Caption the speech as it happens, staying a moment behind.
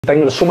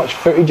thing. There's so much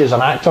footage as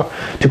an actor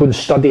to go and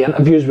study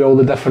interviews with all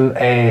the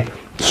different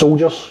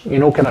soldiers, you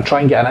know, kind of try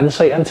and get an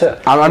insight into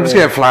it. I'm just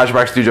getting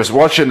flashbacks to just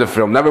watching the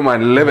film, never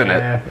mind living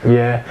it.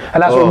 Yeah,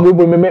 and that's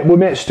when we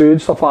met Stu and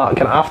stuff like that.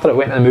 Kind of after it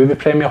went to the movie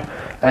premiere,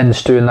 and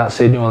Stu and that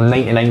said, you know,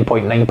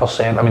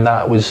 99.9%. I mean,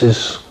 that was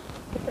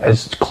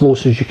as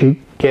close as you could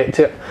get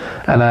to it.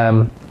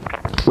 And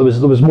there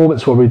was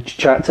moments where we'd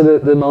chat to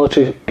the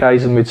military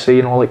guys and we'd say,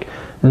 you know, like,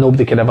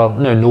 nobody could ever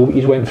know what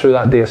he's went through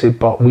that day. I said,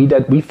 but we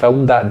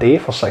filmed that day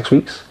for 6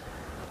 weeks.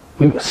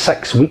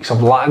 6 weeks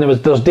of that,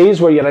 and there's days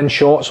where you're in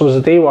shots. So there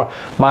was a day where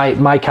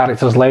my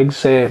character's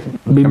legs been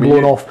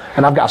blown off,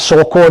 and I've got a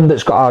sock on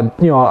that's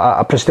got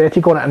a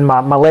prosthetic on it, and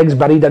my leg's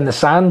buried in the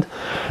sand,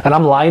 and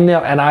I'm lying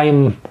there, and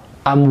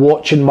I'm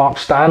watching Mark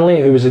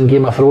Stanley, who was in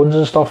Game of Thrones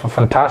and stuff, a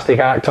fantastic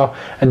actor,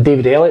 and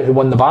David Elliott, who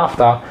won the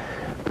BAFTA,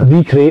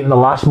 recreating the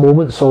last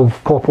moments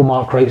of Corporal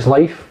Mark Wright's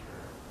life.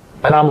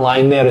 And I'm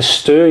lying there as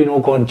Stu, you know,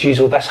 going, geez,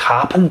 oh, this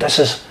happened. This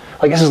is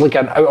like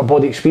an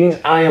out-of-body experience.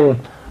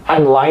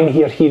 I'm lying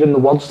here hearing the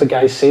words the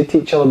guys said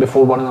to each other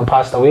before one of them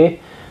passed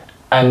away,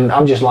 and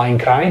I'm just lying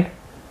crying.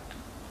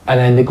 And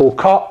then they go,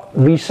 cut,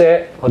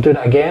 reset, we're doing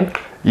it again.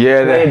 Yeah.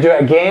 And then they do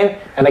it again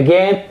and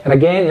again and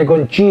again. You're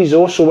going, geez,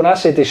 oh. So when I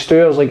said to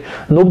Stu, I was like,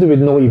 nobody would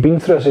know what you've been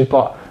through. I said,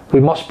 but we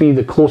must be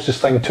the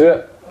closest thing to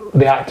it.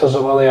 The actors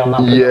that were there and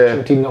that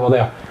production team that were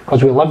there,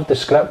 because we lived the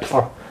script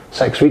for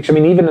 6 weeks. I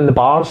mean, even in the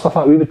bar and stuff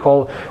like that, we would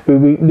call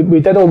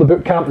we did all the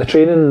boot camp, the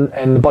training,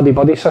 and the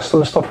buddy system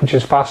and stuff, which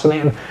is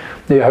fascinating,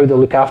 how they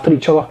look after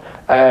each other.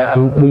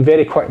 And we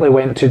very quickly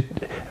went to,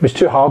 it was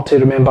too hard to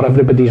remember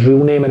everybody's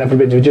real name, and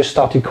we just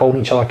started calling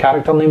each other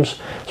character names.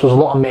 So there's a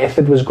lot of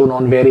method was going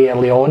on very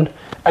early on,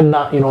 and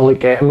that, you know,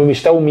 like, and when we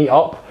still meet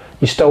up,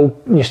 you still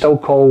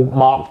call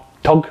Mark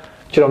Tug.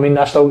 Do you know what I mean?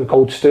 I still get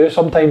called Stu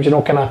sometimes, you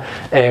know, kind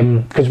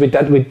of, because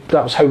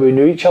that was how we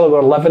knew each other. We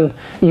were living,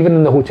 even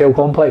in the hotel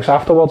complex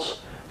afterwards.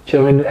 Do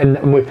you know what I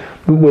mean?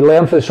 And we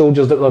learn for the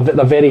soldiers that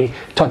they're very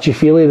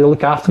touchy-feely, they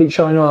look after each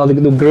other, you know,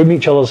 they'll groom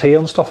each other's hair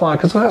and stuff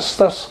like that,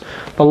 because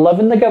they're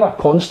living together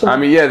constantly. I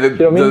mean, yeah,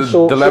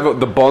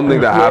 the bonding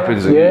that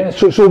happens. Yeah,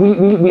 so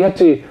we had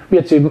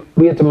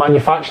to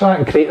manufacture that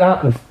and create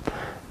that, and,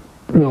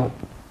 you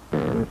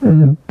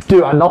know,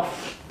 do it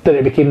enough that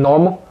it became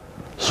normal.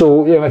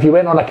 So, you know, if you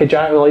went on a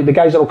Kajaki, like the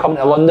guys that will come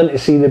to London to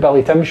see the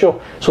Billy Tim show,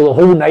 so the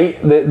whole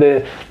night,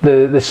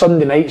 the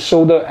Sunday night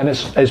sold out, and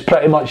it's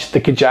pretty much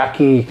the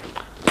Kajaki,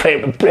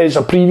 it's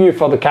a preview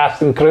for the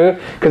cast and crew,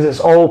 because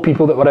it's all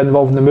people that were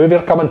involved in the movie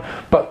are coming.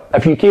 But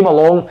if you came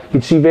along,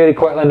 you'd see very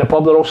quickly in the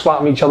pub, they're all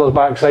slapping each other's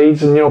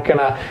backsides, and, you know, kind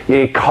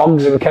of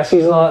hugs and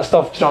kisses and all that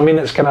stuff. Do you know what I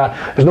mean? It's kind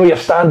of, there's no your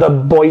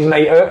standard boys'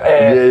 night out.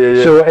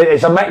 So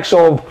it's a mix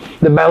of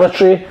the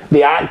military,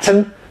 the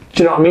acting,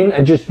 do you know what I mean?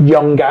 And just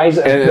young guys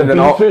that have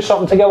been through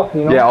something together,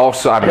 you know? Yeah,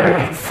 also,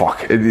 I mean,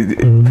 fuck.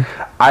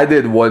 I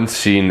did one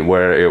scene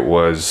where it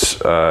was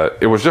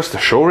just a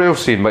showreel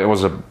scene, but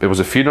it was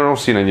a funeral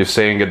scene, and you're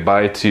saying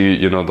goodbye to,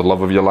 you know, the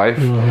love of your life.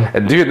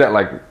 And doing that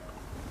like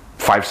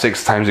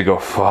 5-6 times, you go,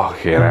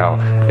 fuck, you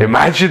know.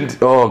 Imagine,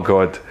 oh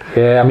God.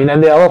 Yeah, I mean,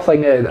 and the other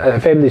thing,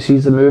 if anybody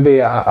sees the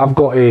movie, I've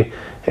got to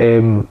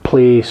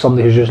play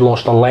somebody who's just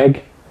lost a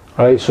leg,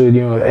 right? So, you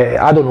know,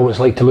 I don't know what it's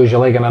like to lose your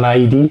leg in an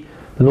IED.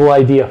 No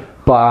idea,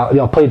 but you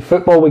know, I played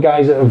football with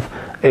guys that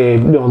have you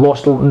know,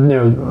 lost, you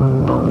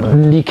know,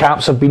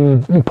 kneecaps have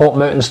been popped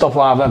out and stuff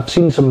like that. I've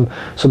seen some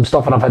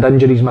stuff, and I've had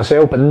injuries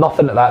myself, but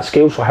nothing at that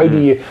scale. So how do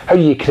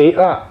you create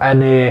that?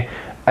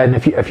 And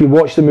if you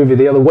watch the movie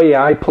there, the way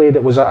I played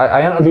it was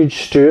I interviewed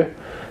Stu,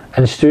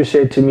 and Stu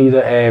said to me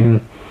that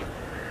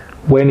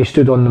when he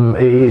stood on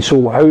them,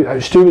 so how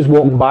Stu was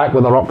walking back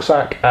with a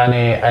rucksack,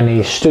 and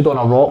he stood on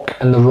a rock,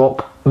 and the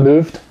rock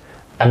moved.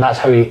 And that's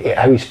how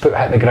his foot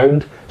hit the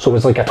ground. So it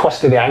was like a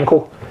twist of the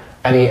ankle,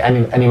 and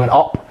he went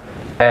up.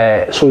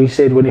 So he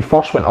said when he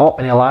first went up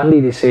and he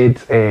landed, he said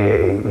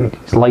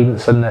his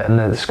lines in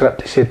the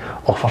script. He said,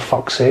 "Oh, for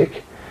fuck's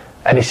sake!"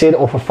 And he said,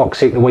 "Oh, for fuck's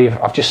sake!" The way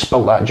I've just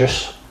spilt that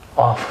juice.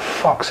 Oh, for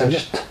fuck's sake! I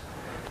just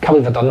can't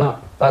believe I've done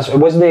that. It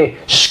wasn't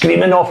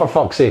screaming, "Oh, for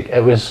fuck's sake!"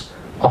 It was,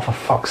 "Oh, for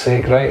fuck's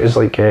sake!" Right? It was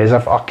like as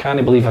if I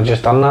can't believe I've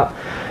just done that.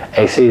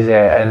 He says,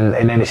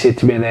 and then he said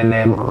to me, and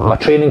then my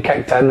training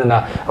kicked in, and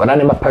I went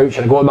into my pouch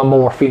and I got my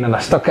morphine and I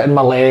stuck it in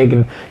my leg,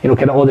 and, you know,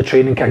 kind of all the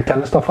training kicked in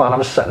and stuff like that. And I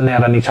was sitting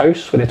there in his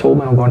house when he told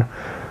me, and I'm going,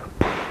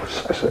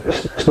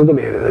 it's not going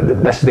to be,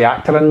 this is the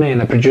actor in me and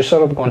the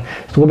producer, I'm going,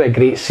 it's not going to be a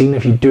great scene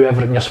if you do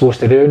everything you're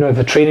supposed to do. Now, if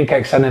the training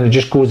kicks in and it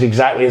just goes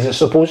exactly as it's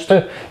supposed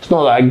to, it's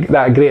not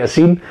that great a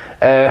scene.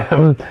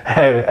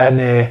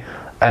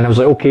 And I was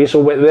like, okay,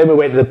 so then we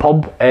went to the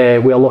pub with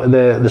a lot of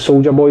the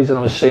soldier boys, and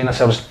I was saying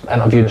this, I was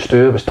interviewing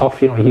Stu, it was tough,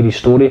 you know, to hear his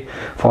story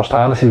first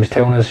hand. He was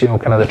telling us, you know,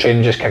 kind of the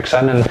training just kicks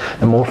in, and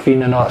the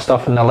morphine and all that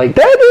stuff, and they're like,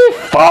 Daddy,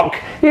 fuck!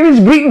 He was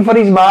greeting for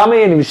his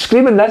mammy, and he was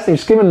screaming this, and he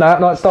was screaming that,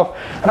 and all that stuff.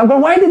 And I'm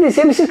going, why did they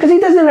say this? He says, because he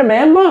doesn't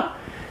remember.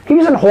 He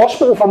was in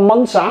hospital for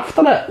months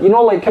after it, you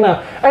know, like kind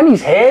of, in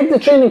his head the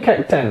training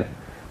kicked in.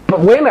 But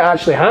when it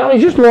actually happened,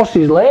 he just lost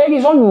his leg.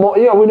 He's on,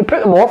 when he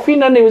put the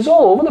morphine in, he was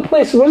all over the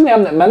place. It wasn't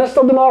him that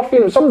administered the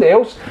morphine, it was somebody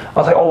else. I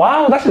was like, oh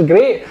wow, this is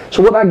great.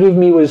 So what that gave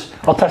me was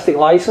artistic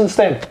license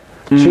then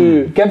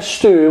to give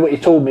Stu what he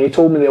told me. He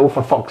told me the "oh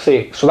for fuck's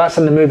sake." So that's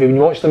in the movie. When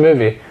you watch the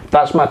movie,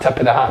 that's my tip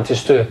of the hat to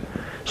Stu.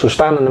 So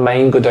stand in the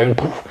mine, go down,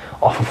 poof,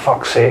 oh for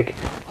fuck's sake,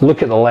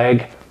 look at the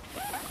leg,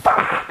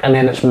 and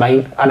then it's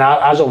mine. And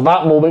as of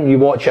that moment, when you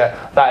watch it,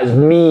 that is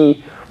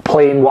me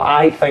playing what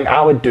I think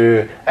I would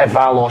do if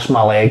I lost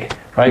my leg.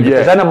 Right?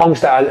 Because in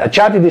amongst it, I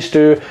chatted to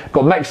Stu,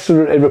 got mixed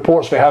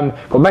reports for him,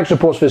 got mixed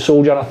reports for the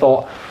soldier, and I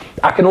thought,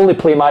 I can only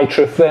play my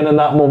truth then in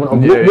that moment.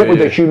 What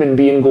would a human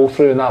being go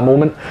through in that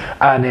moment?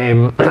 And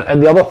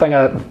and the other thing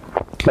I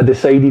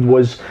decided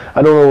was,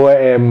 I don't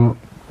know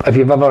if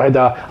you've ever had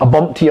a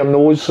bump to your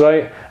nose,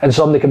 right? And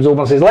somebody comes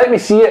over and says, let me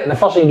see it. And the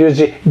first thing you do is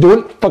say,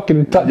 don't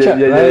fucking touch it.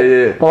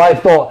 Right? Well, I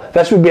thought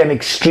this would be an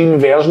extreme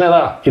version of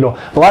that. You know,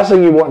 the last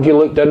thing you want if you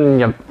look down and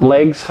your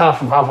legs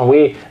half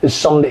away is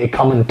somebody to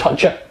come and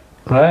touch it.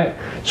 Right?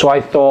 So I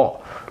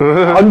thought,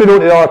 unbeknown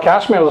to the other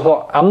cast members, I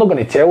thought, I'm not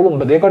going to tell them,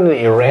 but they're going to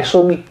need to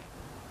wrestle me.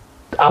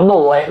 I'm not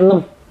letting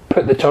them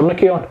put the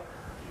tourniquet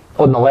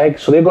on the leg,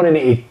 so they're going to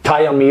need to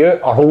tire me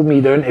out or hold me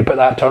down to put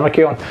that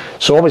tourniquet on.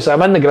 So obviously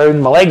I'm in the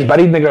ground, my leg's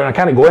buried in the ground, I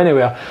can't go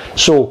anywhere.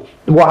 So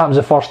what happens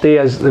the first day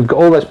is they've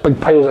got all this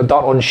big piles of dirt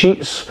on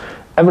sheets,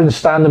 everyone's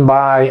standing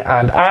by,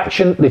 and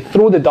action, they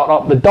throw the dirt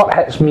up, the dirt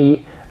hits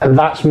me, and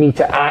that's me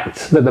to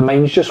act that the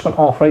mines just went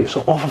off, right?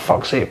 So, oh for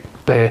fuck's sake,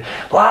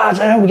 lads,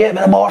 we get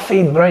me the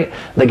morphine, right?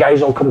 The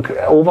guys all come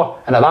over,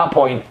 and at that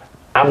point,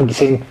 I'm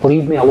saying,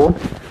 leave me alone.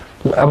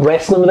 I'm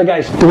wrestling with the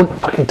guys, don't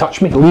fucking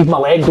touch me, leave my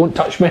leg, don't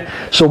touch me.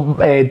 So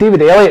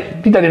David Elliott,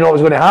 he didn't know what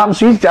was going to happen,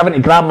 so he's having to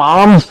grab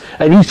my arms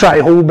and he's trying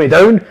to hold me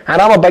down, and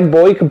I'm a big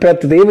boy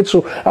compared to David,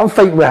 so I'm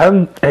fighting with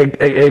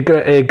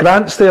him.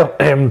 Grant's there,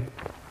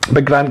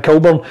 big Grant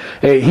Kilburn,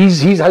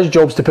 his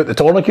job's to put the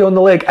tourniquet on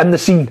the leg in the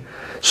scene.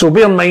 So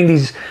bear in mind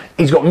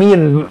he's got me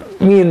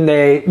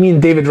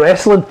and David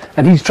wrestling,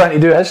 and he's trying to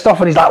do his stuff,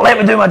 and he's like, let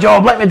me do my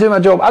job. I don't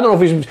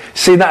know if he's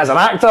saying that as an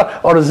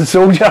actor or as a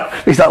soldier.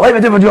 He's like, let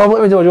me do my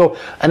job.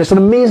 And it's an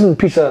amazing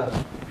piece of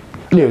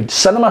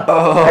cinema.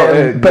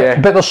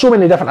 But there's so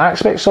many different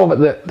aspects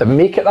of it that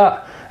make it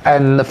that,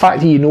 and the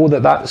fact that you know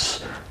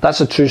that's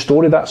a true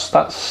story. That's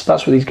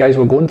what these guys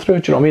were going through.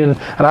 Do you know what I mean?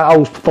 And I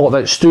always thought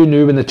that Stu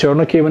knew when the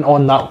tourniquet went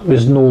on that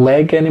was no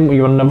leg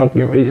anymore.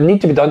 It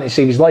needed to be done to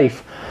save his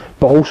life,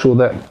 but also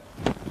that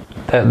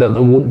there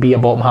won't be a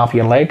bottom half of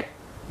your leg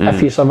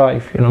if you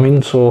survive. You know what I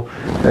mean? So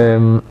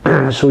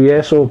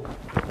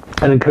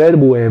an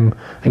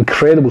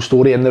incredible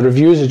story, and the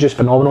reviews is just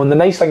phenomenal. And the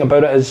nice thing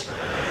about it is,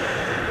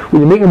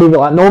 when you make a movie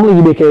like, normally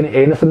you make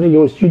anything,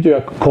 you do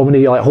a comedy,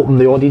 you're like hoping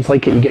the audience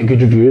like it, you get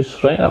good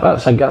reviews, right?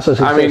 That's a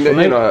successful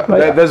night.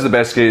 That's the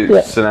best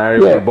case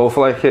scenario. We both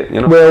like it,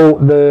 you know. Well,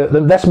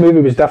 this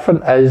movie was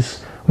different,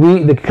 as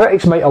the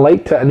critics might have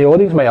liked it and the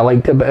audience might have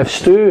liked it, but if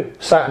Stu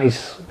sat in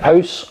his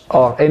house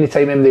or any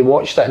time they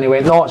watched it and they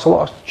went, no, it's a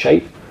lot of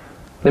shite,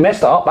 they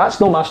messed it up,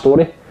 that's not my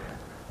story,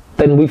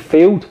 then we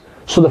failed.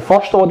 So the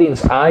first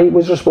audience I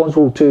was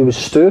responsible to was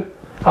Stu.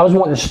 I was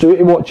wanting Stu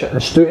to watch it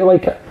and Stu to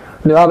like it.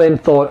 And I then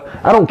thought,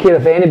 I don't care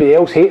if anybody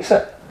else hates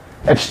it.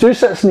 If Stu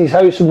sits in his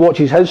house and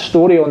watches his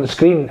story on the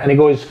screen and he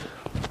goes,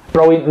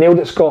 brilliant, nailed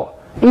it, Scott,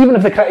 even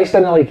if the critics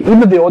didn't like it,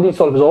 even if the audience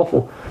thought it was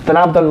awful, then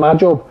I've done my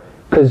job,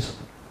 because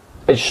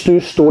it's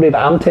Stu's story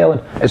that I'm telling.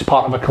 It's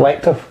part of a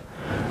collective.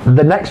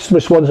 The next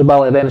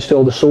responsibility then is to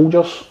all the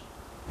soldiers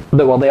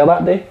that were there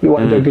that day. You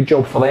want to do a good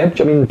job for them,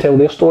 do you know what I mean, and tell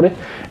their story.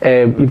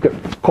 You've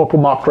got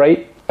Corporal Mark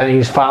Wright and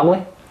his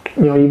family.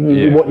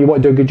 You want to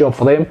do a good job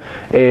for them.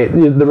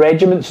 The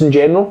regiments in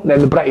general, then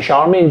the British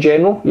Army in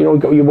general,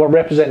 you were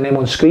representing them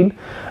on screen.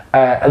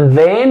 And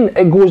then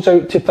it goes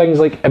out to things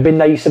like, it'd be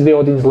nice if the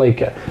audience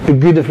like it, it'd be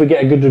good if we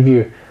get a good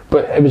review.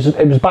 But it was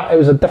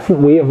a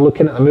different way of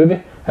looking at the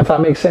movie, if that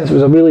makes sense. It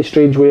was a really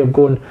strange way of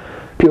going.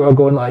 People are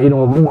going like,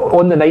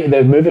 on the night of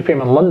the movie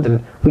premiere in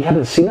London, we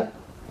hadn't seen it.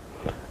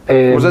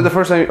 Was that the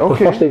first time?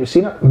 Okay. The first time we've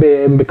seen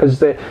it,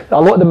 because a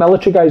lot of the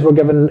military guys were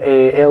given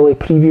early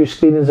preview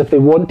screenings if they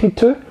wanted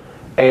to,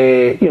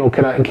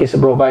 kind of in case it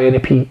brought by any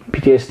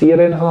PTSD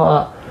or anything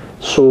like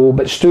that. So,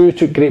 but Stu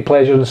took great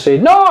pleasure in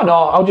saying, no,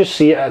 I'll just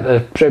see it at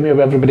the premiere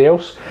with everybody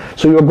else.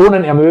 So we were going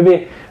into a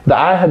movie that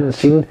I hadn't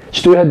seen,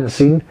 Stu hadn't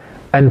seen,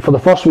 and for the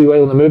first wee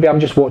while in the movie, I'm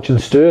just watching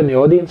Stu in the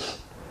audience.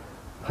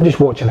 I'm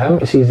just watching him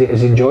to see is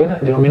he enjoying it.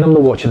 Do you know what I mean? I'm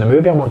not watching the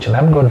movie, I'm watching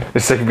him going,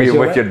 it's like being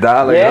with your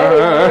dad.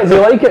 Is he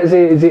like it?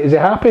 Is he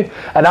happy?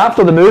 And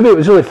after the movie, it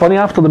was really funny,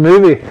 after the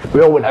movie,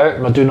 we all went out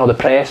and we're doing all the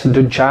press and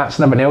doing chats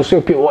and everything else.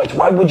 So people watch,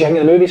 why would you think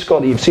of the movie,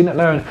 Scott, that you've seen it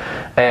now?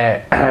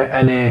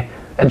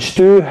 And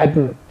Stu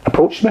hadn't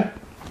approached me.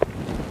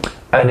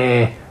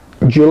 And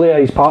Julia,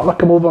 his partner,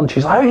 come over and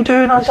she's like, how are you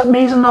doing? Oh, it's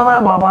amazing and all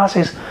that, blah blah. I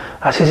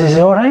says, is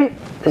he alright?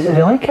 Does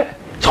he like it?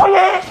 So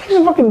yeah,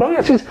 he's fucking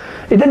brilliant. I says,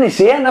 he didn't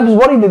say it, and I was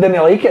worried he didn't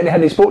like it, and he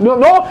hadn't spoken.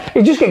 No,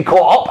 he just get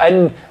caught up,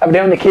 and every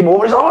now when they came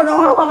over, he's like, oh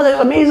no, I love it,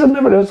 it's amazing.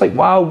 And it was like,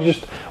 wow,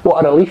 just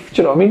what a relief,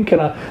 do you know what I mean?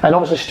 And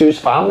obviously Stu's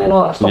family and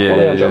all that stuff, do you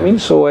know what I mean?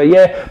 So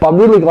but I'm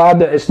really glad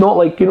that it's not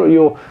like,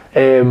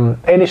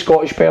 any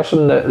Scottish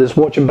person that's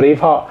watching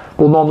Braveheart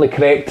will normally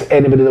correct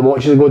anybody that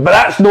watches it and goes, but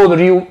that's not the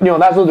real,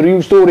 that's not the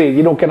real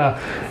story,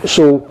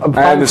 so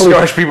and the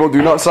Scottish people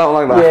do not sound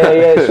like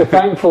that. So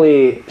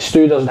thankfully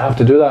Stu doesn't have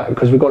to do that,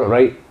 because we got it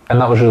right,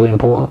 and that was really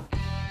important.